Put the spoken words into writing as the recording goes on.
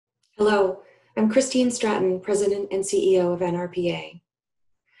Hello, I'm Kristine Stratton, President and CEO of NRPA.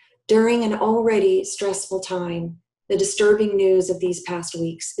 During an already stressful time, the disturbing news of these past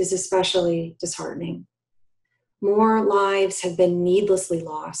weeks is especially disheartening. More lives have been needlessly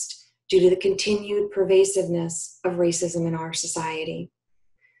lost due to the continued pervasiveness of racism in our society.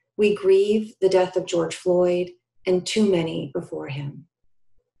 We grieve the death of George Floyd and too many before him.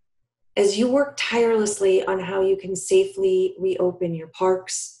 As you work tirelessly on how you can safely reopen your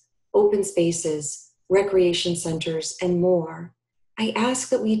parks, open spaces, recreation centers, and more, I ask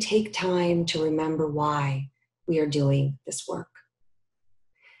that we take time to remember why we are doing this work.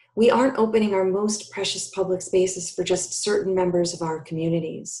 We aren't opening our most precious public spaces for just certain members of our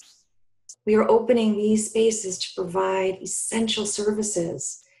communities. We are opening these spaces to provide essential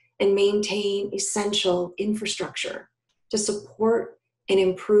services and maintain essential infrastructure to support and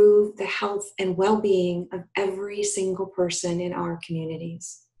improve the health and well-being of every single person in our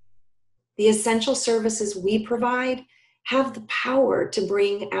communities. The essential services we provide have the power to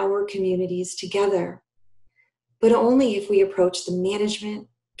bring our communities together, but only if we approach the management,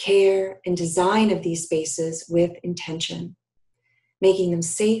 care, and design of these spaces with intention, making them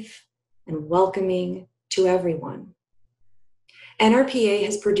safe and welcoming to everyone. NRPA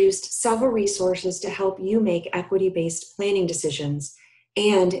has produced several resources to help you make equity-based planning decisions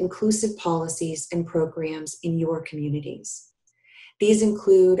and inclusive policies and programs in your communities. These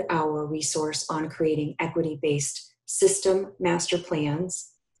include our resource on creating equity-based system master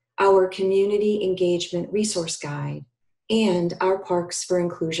plans, our community engagement resource guide, and our Parks for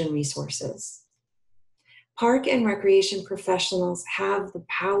Inclusion resources. Park and recreation professionals have the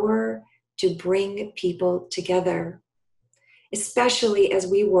power to bring people together, especially as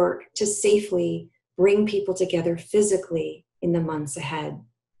we work to safely bring people together physically in the months ahead.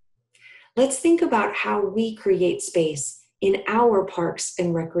 Let's think about how we create space in our parks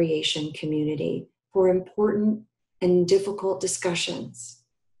and recreation community for important and difficult discussions,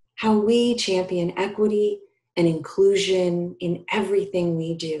 how we champion equity and inclusion in everything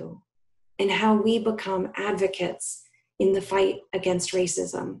we do, and how we become advocates in the fight against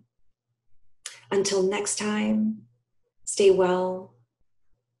racism. Until next time, stay well,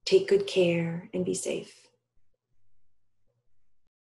 take good care, and be safe.